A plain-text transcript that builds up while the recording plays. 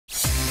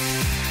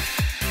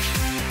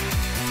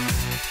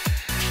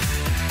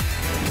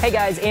Hey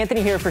guys,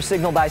 Anthony here for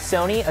Signal by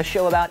Sony, a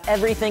show about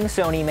everything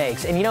Sony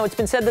makes. And you know, it's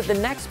been said that the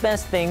next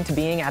best thing to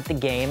being at the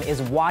game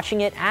is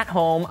watching it at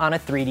home on a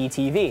 3D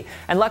TV.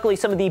 And luckily,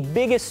 some of the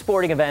biggest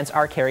sporting events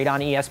are carried on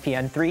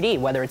ESPN 3D,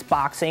 whether it's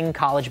boxing,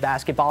 college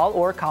basketball,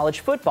 or college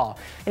football.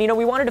 And you know,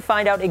 we wanted to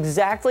find out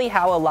exactly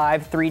how a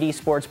live 3D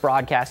sports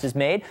broadcast is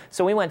made,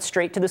 so we went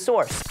straight to the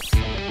source.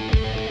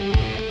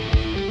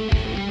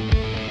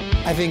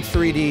 I think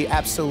 3D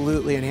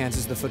absolutely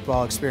enhances the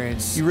football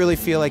experience. You really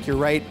feel like you're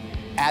right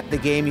at the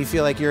game. You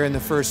feel like you're in the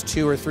first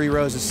 2 or 3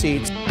 rows of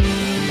seats.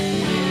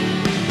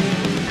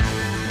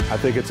 I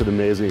think it's an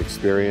amazing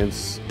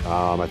experience.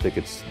 I think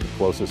it's the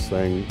closest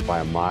thing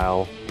by a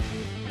mile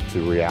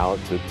to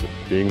reality, to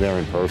being there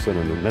in person,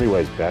 and in many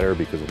ways better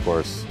because, of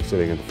course,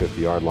 sitting at the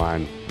 50-yard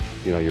line,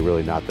 you know, you're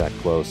really not that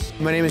close.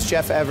 My name is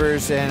Jeff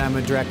Evers, and I'm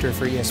a director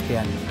for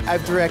ESPN.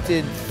 I've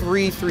directed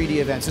 3 3D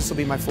events. This will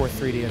be my 4th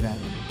 3D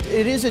event.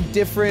 It is a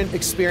different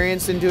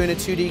experience than doing a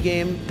 2D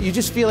game. You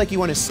just feel like you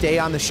want to stay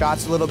on the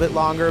shots a little bit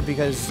longer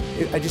because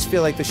I just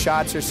feel like the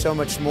shots are so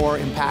much more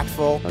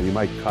impactful. You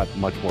might cut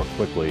much more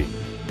quickly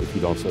if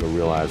you don't sort of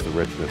realize the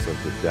richness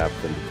of the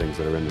depth and the things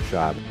that are in the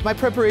shot. My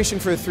preparation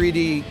for a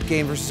 3D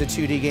game versus a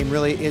 2D game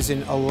really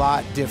isn't a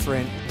lot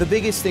different. The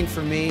biggest thing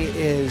for me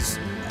is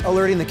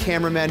alerting the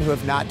cameramen who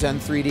have not done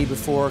 3D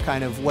before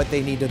kind of what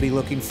they need to be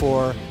looking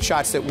for,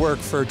 shots that work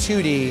for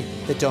 2D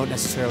that don't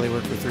necessarily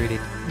work for 3D.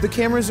 The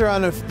cameras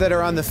that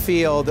are on the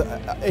field,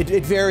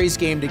 it varies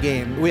game to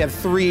game. We have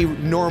 3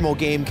 normal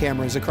game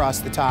cameras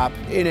across the top.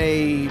 In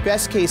a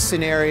best case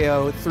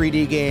scenario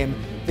 3D game,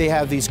 they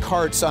have these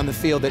carts on the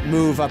field that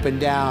move up and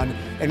down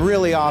and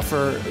really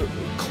offer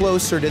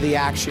closer to the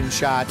action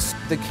shots.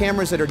 The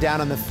cameras that are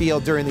down on the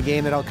field during the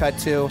game that I'll cut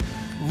to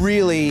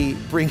really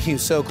bring you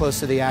so close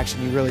to the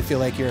action, you really feel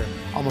like you're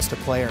almost a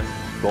player.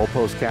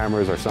 Goalpost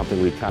cameras are something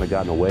we've kind of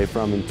gotten away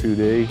from in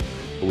 2D,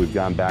 but we've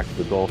gone back to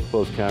the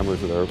goalpost cameras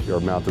that are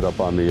mounted up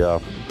on the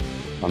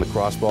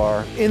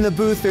crossbar. In the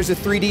booth, there's a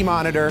 3D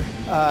monitor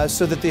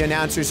so that the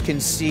announcers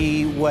can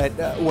see what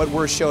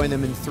we're showing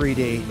them in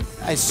 3D.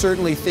 I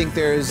certainly think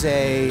there's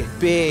a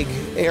big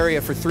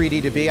area for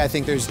 3D to be. I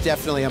think there's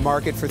definitely a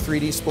market for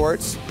 3D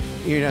sports.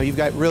 You know, you've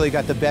really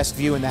got the best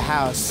view in the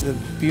house, the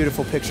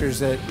beautiful pictures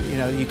that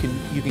you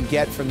can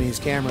get from these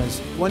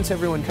cameras. Once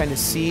everyone kind of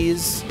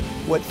sees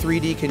what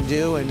 3D can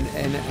do and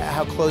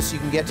how close you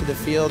can get to the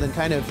field and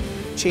kind of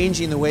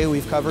changing the way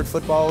we've covered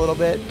football a little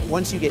bit,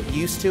 once you get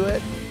used to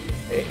it,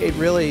 it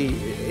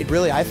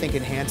really I think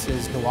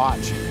enhances the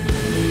watch.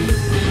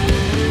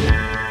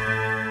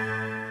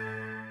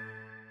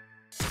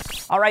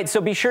 All right,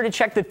 so be sure to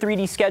check the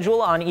 3D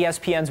schedule on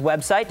ESPN's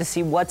website to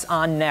see what's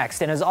on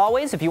next. And as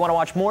always, if you want to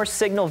watch more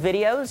Signal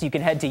videos, you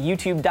can head to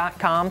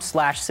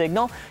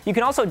youtube.com/Signal. You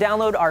can also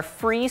download our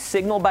free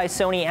Signal by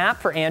Sony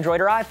app for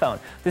Android or iPhone.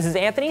 This is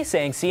Anthony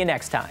saying see you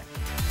next time.